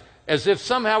government, as if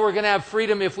somehow we're going to have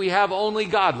freedom if we have only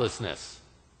godlessness.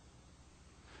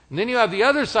 And then you have the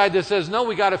other side that says, no,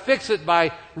 we got to fix it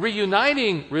by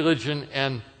reuniting religion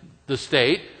and the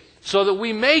state so that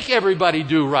we make everybody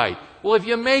do right. Well, if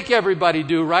you make everybody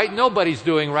do right, nobody's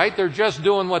doing right. They're just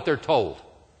doing what they're told.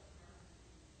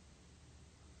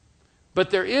 But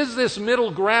there is this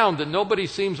middle ground that nobody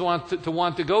seems to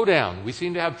want to go down. We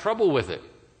seem to have trouble with it.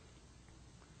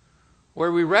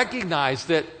 Where we recognize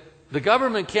that the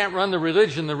government can't run the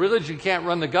religion can't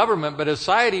run the government, but a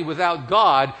society without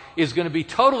God is going to be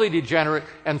totally degenerate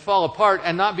and fall apart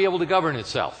and not be able to govern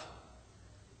itself.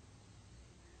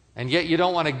 And yet you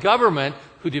don't want a government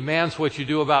who demands what you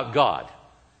do about God.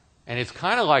 And it's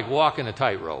kind of like walking a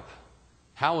tightrope.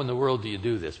 How in the world do you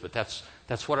do this? But that's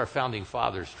what our founding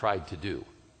fathers tried to do.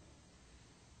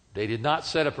 They did not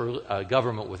set up a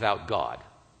government without God.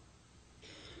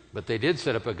 But they did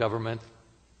set up a government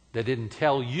that didn't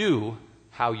tell you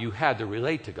how you had to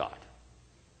relate to God.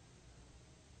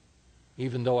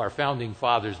 Even though our founding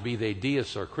fathers, be they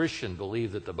deists or Christian,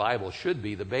 believe that the Bible should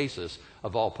be the basis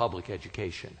of all public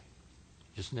education.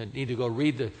 You just need to go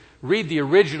read the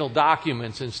original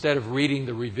documents instead of reading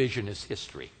the revisionist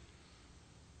history.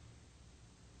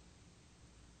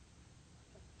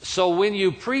 So when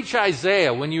you preach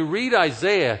Isaiah, when you read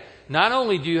Isaiah, not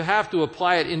only do you have to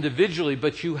apply it individually,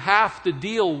 but you have to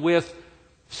deal with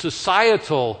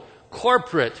societal,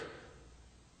 corporate,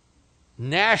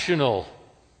 national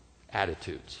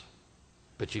attitudes.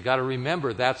 But you got to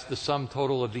remember that's the sum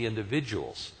total of the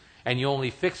individuals. And you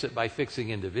only fix it by fixing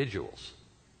individuals.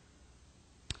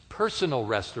 Personal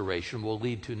restoration will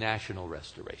lead to national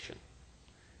restoration.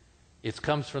 It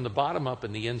comes from the bottom up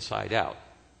and the inside out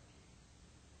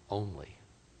only.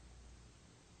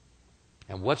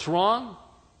 And what's wrong?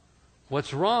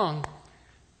 What's wrong?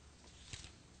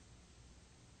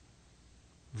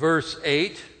 Verse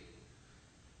 8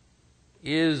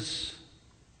 is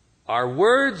our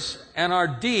words and our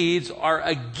deeds are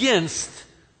against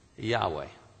Yahweh.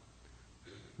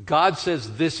 God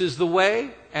says this is the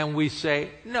way, and we say,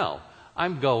 no,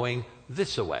 I'm going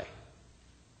this way.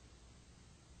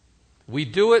 We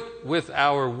do it with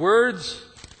our words,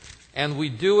 and we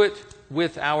do it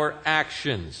with our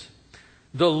actions.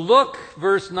 The look,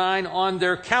 verse 9, on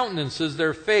their countenances,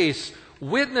 their face,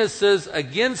 witnesses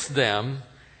against them,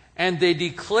 and they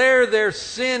declare their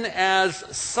sin as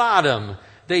Sodom.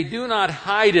 They do not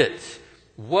hide it.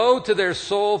 Woe to their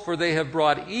soul, for they have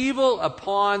brought evil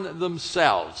upon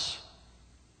themselves.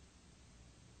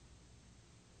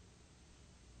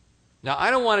 Now, I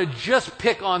don't want to just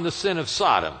pick on the sin of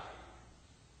Sodom,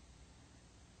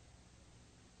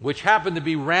 which happened to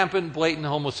be rampant, blatant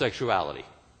homosexuality.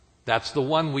 That's the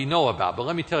one we know about. But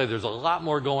let me tell you, there's a lot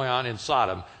more going on in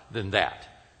Sodom than that.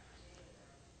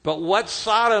 But what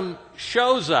Sodom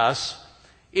shows us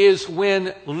is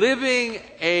when living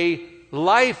a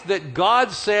life that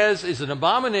God says is an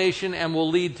abomination and will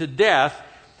lead to death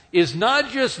is not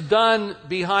just done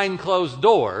behind closed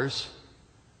doors,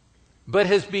 but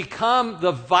has become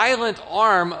the violent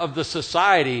arm of the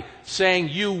society saying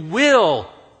you will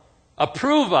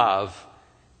approve of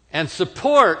and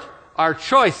support our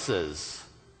choices,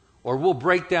 or we'll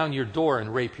break down your door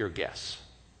and rape your guests.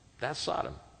 That's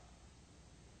Sodom.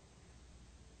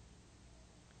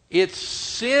 It's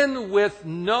sin with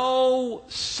no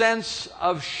sense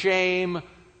of shame.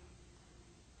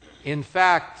 In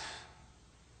fact,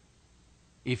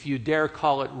 if you dare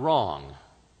call it wrong,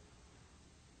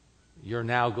 you're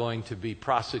now going to be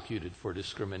prosecuted for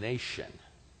discrimination.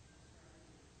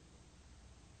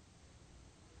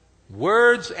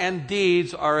 Words and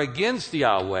deeds are against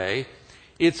Yahweh.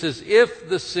 It's as if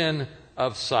the sin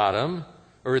of Sodom,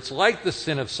 or it's like the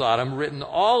sin of Sodom, written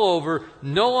all over,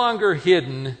 no longer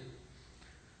hidden.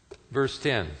 Verse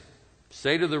 10,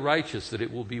 say to the righteous that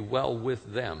it will be well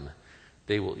with them.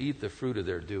 They will eat the fruit of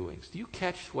their doings. Do you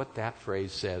catch what that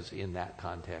phrase says in that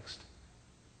context?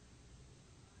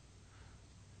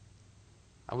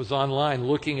 I was online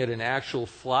looking at an actual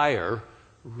flyer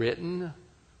written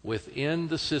within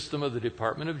the system of the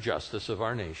Department of Justice of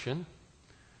our nation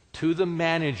to the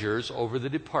managers over the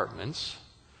departments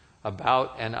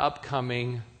about an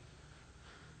upcoming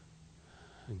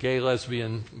gay,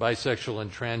 lesbian, bisexual,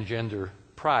 and transgender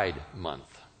Pride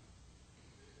Month.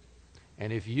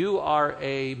 And if you are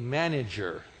a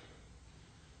manager,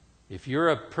 if you're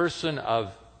a person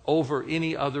of over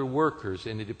any other workers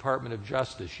in the Department of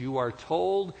Justice, you are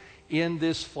told in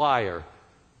this flyer,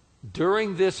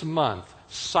 during this month,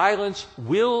 silence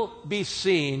will be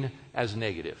seen as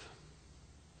negative.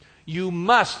 You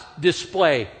must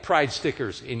display pride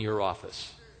stickers in your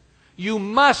office. You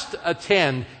must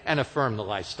attend and affirm the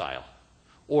lifestyle.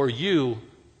 Or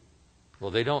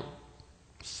they don't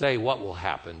say what will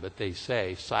happen, but they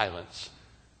say silence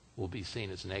will be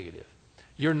seen as negative.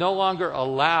 You're no longer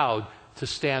allowed to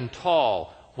stand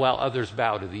tall while others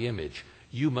bow to the image.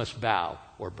 You must bow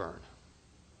or burn.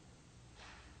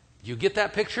 You get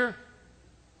that picture?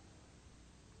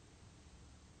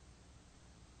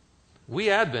 We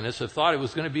Adventists have thought it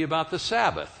was going to be about the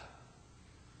Sabbath.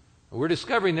 We're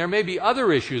discovering there may be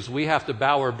other issues we have to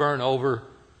bow or burn over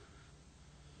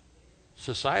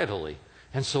societally.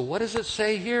 And so what does it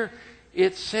say here?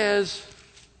 It says,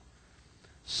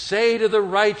 say to the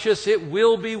righteous, it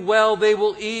will be well, they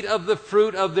will eat of the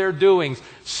fruit of their doings.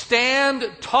 Stand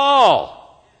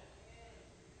tall.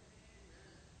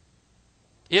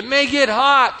 It may get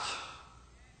hot,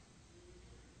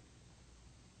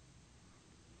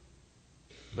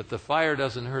 but the fire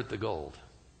doesn't hurt the gold.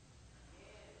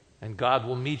 And God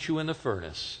will meet you in the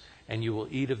furnace, and you will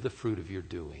eat of the fruit of your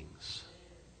doings.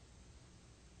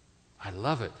 I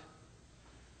love it.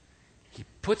 He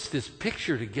puts this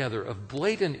picture together of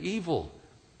blatant evil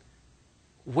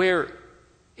where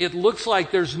it looks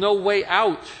like there's no way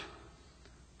out.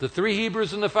 The three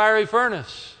Hebrews in the fiery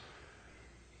furnace.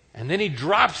 And then he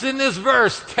drops in this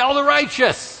verse, tell the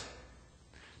righteous.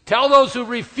 Tell those who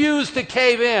refuse to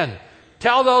cave in.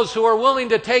 Tell those who are willing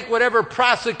to take whatever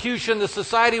prosecution the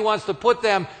society wants to put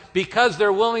them because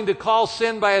they're willing to call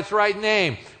sin by its right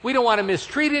name. We don't want to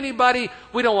mistreat anybody.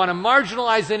 We don't want to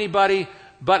marginalize anybody.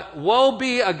 But woe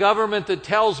be a government that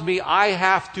tells me I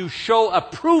have to show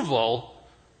approval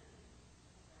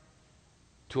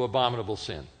to abominable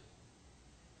sin.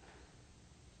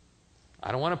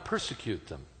 I don't want to persecute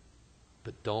them,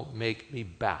 but don't make me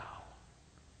bow.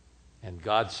 And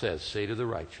God says, say to the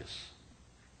righteous,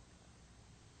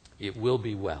 it will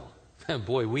be well.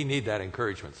 Boy, we need that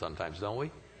encouragement sometimes, don't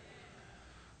we?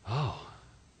 Oh,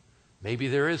 maybe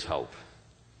there is hope.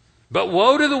 But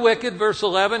woe to the wicked, verse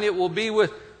 11, it will be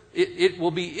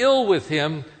ill with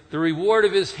him. The reward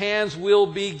of his hands will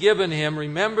be given him.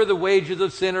 Remember, the wages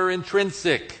of sin are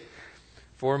intrinsic.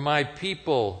 As for my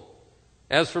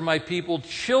people,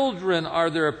 children are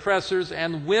their oppressors,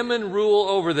 and women rule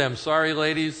over them. Sorry,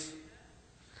 ladies.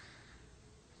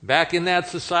 Back in that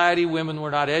society, women were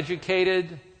not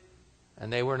educated,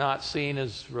 and they were not seen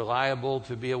as reliable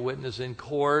to be a witness in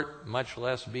court, much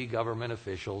less be government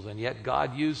officials. And yet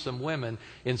God used some women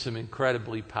in some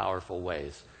incredibly powerful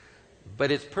ways. But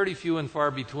it's pretty few and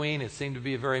far between. It seemed to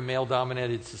be a very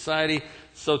male-dominated society.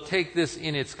 So take this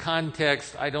in its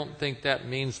context. I don't think that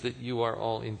means that you are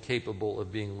all incapable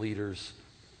of being leaders.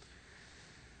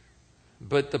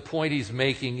 But the point he's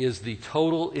making is the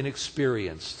total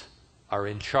inexperienced are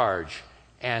in charge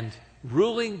and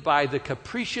ruling by the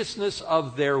capriciousness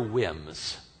of their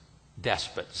whims,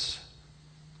 despots.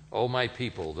 O my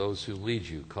people, those who lead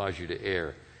you cause you to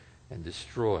err and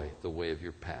destroy the way of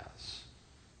your paths.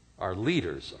 Our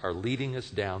leaders are leading us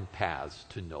down paths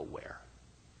to nowhere.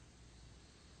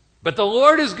 But the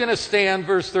Lord is going to stand,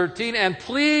 verse 13, and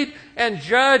plead and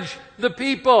judge the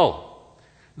people.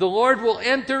 The Lord will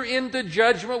enter into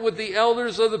judgment with the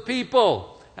elders of the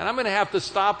people. And I'm going to have to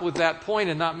stop with that point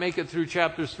and not make it through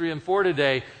chapters 3 and 4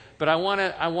 today. But I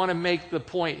want to make the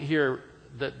point here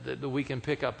that we can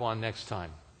pick up on next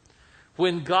time.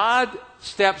 When God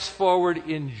steps forward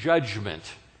in judgment,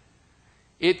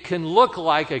 it can look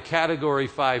like a Category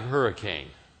 5 hurricane.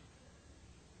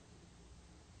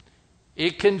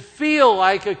 It can feel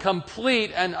like a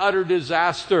complete and utter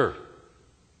disaster.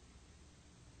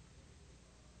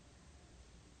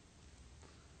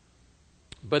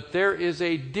 But there is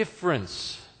a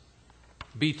difference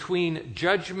between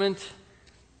judgment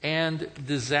and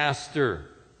disaster.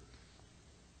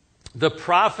 The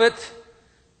prophet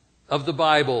of the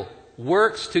Bible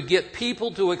works to get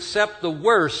people to accept the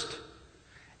worst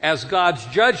as God's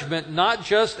judgment, not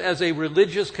just as a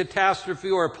religious catastrophe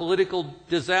or a political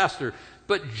disaster,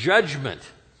 but judgment.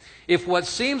 If what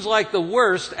seems like the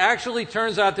worst actually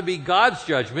turns out to be God's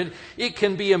judgment, it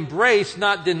can be embraced,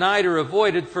 not denied or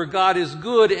avoided, for God is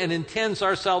good and intends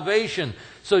our salvation.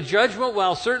 So judgment,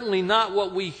 while certainly not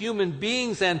what we human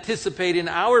beings anticipate in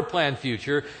our planned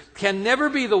future, can never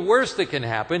be the worst that can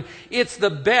happen. It's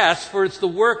the best, for it's the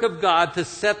work of God to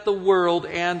set the world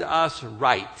and us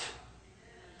right.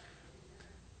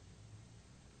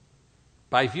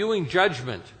 By viewing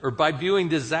judgment, or by viewing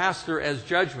disaster as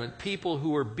judgment, people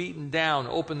who are beaten down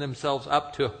open themselves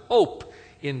up to hope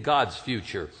in God's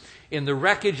future. In the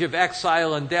wreckage of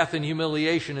exile and death and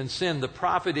humiliation and sin, the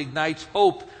prophet ignites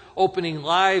hope, opening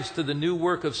lives to the new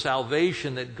work of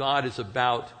salvation that God is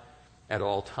about at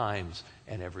all times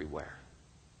and everywhere.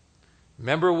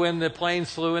 Remember when the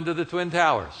planes flew into the Twin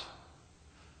Towers?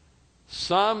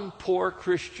 Some poor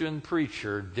Christian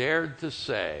preacher dared to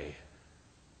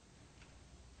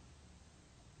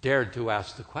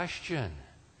ask the question,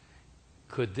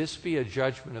 could this be a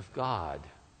judgment of God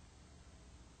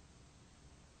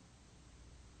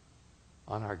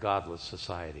on our godless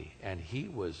society? And he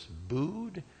was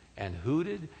booed and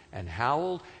hooted and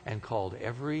howled and called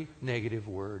every negative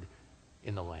word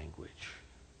in the language.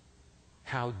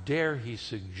 How dare he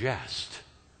suggest,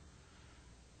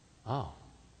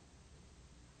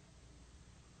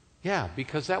 yeah,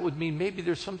 because that would mean maybe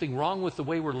there's something wrong with the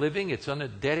way we're living. It's on a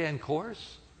dead-end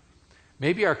course.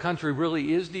 Maybe our country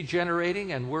really is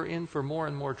degenerating and we're in for more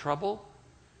and more trouble.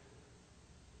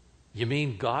 You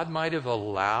mean God might have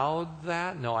allowed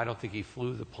that? No, I don't think he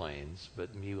flew the planes, but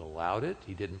he allowed it.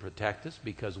 He didn't protect us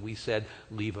because we said,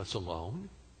 leave us alone.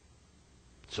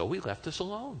 So he left us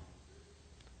alone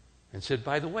and said,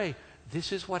 by the way,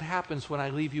 this is what happens when I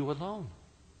leave you alone.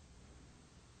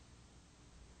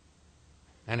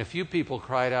 And a few people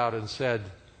cried out and said,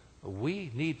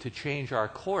 we need to change our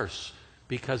course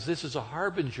because this is a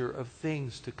harbinger of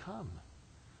things to come.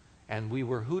 And we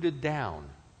were hooted down.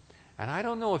 And I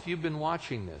don't know if you've been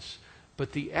watching this,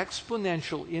 but the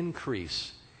exponential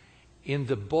increase in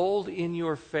the bold,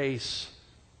 in-your-face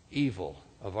evil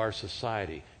of our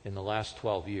society in the last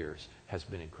 12 years has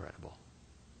been incredible.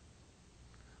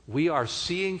 We are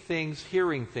seeing things,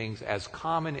 hearing things as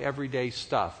common everyday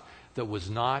stuff that was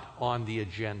not on the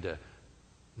agenda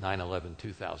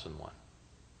 9/11/2001.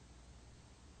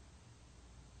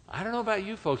 I don't know about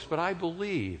you folks, but I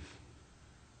believe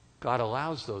God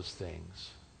allows those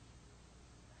things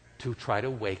to try to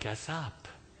wake us up.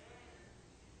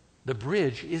 The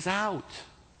bridge is out.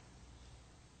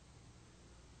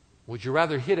 Would you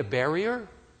rather hit a barrier,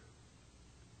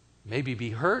 maybe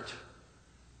be hurt,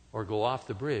 or go off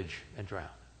the bridge and drown?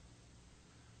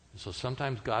 And so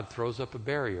sometimes God throws up a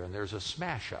barrier and there's a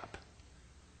smash up.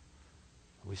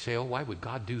 We say, oh, why would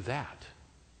God do that?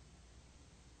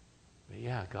 But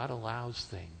yeah, God allows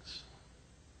things.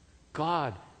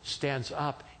 God stands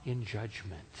up in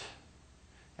judgment.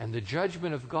 And the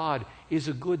judgment of God is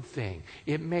a good thing.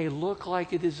 It may look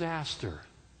like a disaster,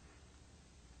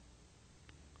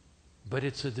 but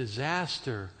it's a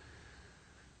disaster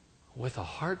with a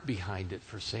heart behind it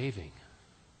for saving.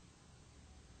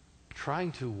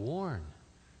 Trying to warn.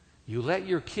 You let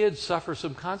your kids suffer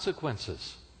some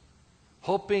consequences,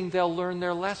 hoping they'll learn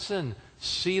their lesson,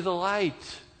 see the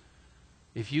light.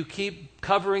 If you keep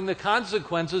covering the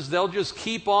consequences, they'll just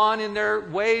keep on in their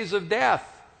ways of death.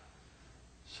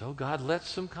 So God lets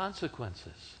some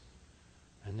consequences.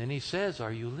 And then he says,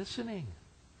 are you listening?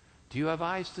 Do you have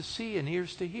eyes to see and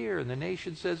ears to hear? And the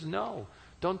nation says, no.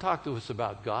 Don't talk to us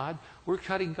about God. We're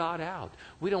cutting God out.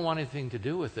 We don't want anything to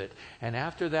do with it. And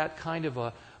after that kind of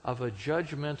a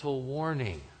judgmental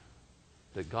warning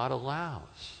that God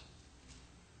allows,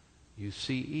 you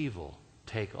see evil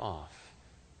take off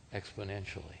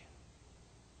exponentially.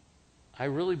 I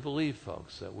really believe,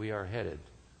 folks, that we are headed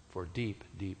for deep,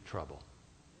 deep trouble.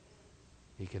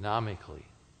 Economically,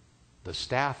 the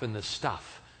staff and the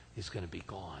stuff is going to be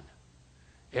gone.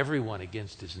 Everyone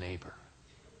against his neighbor.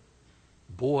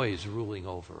 Boys ruling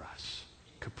over us.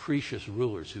 Capricious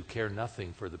rulers who care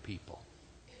nothing for the people.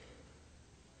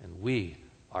 And we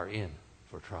are in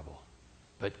for trouble.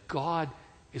 But God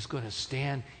is going to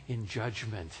stand in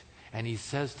judgment. And he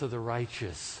says to the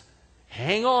righteous,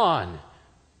 hang on.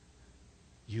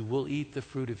 You will eat the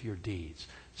fruit of your deeds.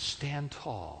 Stand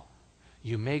tall.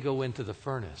 You may go into the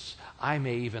furnace. I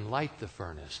may even light the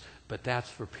furnace. But that's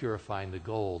for purifying the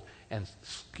gold and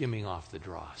skimming off the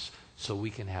dross. So we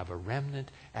can have a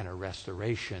remnant and a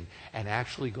restoration and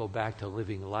actually go back to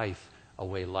living life a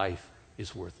way life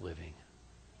is worth living.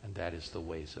 And that is the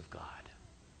ways of God.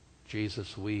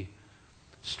 Jesus, we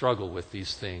struggle with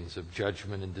these things of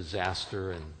judgment and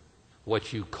disaster and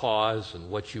what you cause and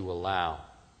what you allow.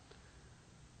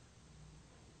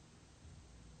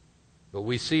 But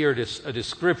we see a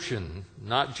description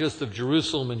not just of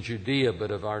Jerusalem and Judea, but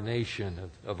of our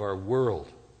nation, of our world.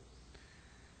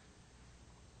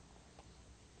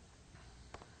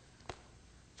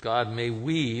 God, may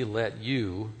we let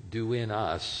you do in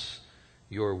us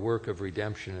your work of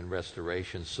redemption and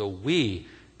restoration so we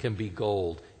can be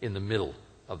gold in the middle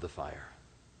of the fire.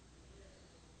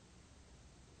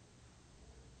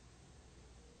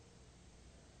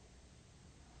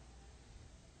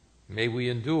 May we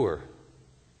endure.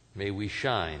 May we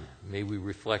shine. May we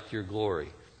reflect your glory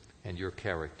and your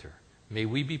character. May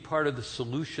we be part of the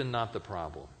solution, not the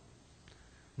problem.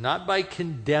 Not by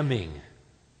condemning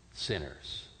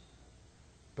sinners,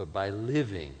 but by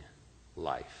living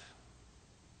life.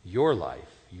 Your life,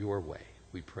 your way.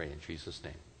 We pray in Jesus'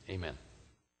 name. Amen.